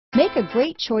Make a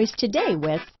great choice today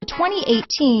with the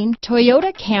 2018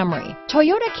 Toyota Camry.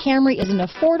 Toyota Camry is an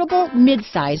affordable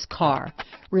mid-size car,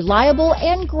 reliable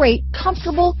and great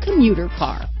comfortable commuter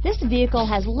car. This vehicle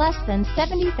has less than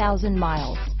 70,000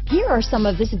 miles. Here are some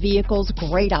of this vehicle's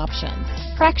great options: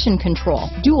 traction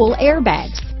control, dual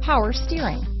airbags, power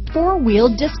steering,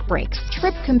 four-wheel disc brakes,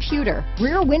 trip computer,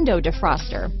 rear window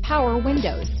defroster, power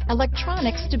windows,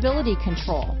 electronic stability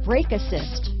control, brake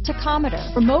assist,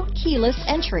 tachometer, remote keyless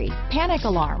entry, panic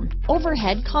alarm,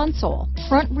 overhead console,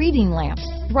 front reading lamps,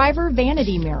 driver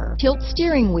vanity mirror, tilt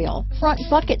steering wheel, front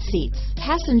bucket seats,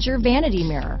 passenger vanity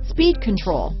mirror, speed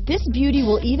control. This beauty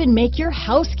will even make your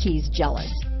house keys jealous.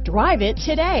 Drive it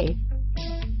today.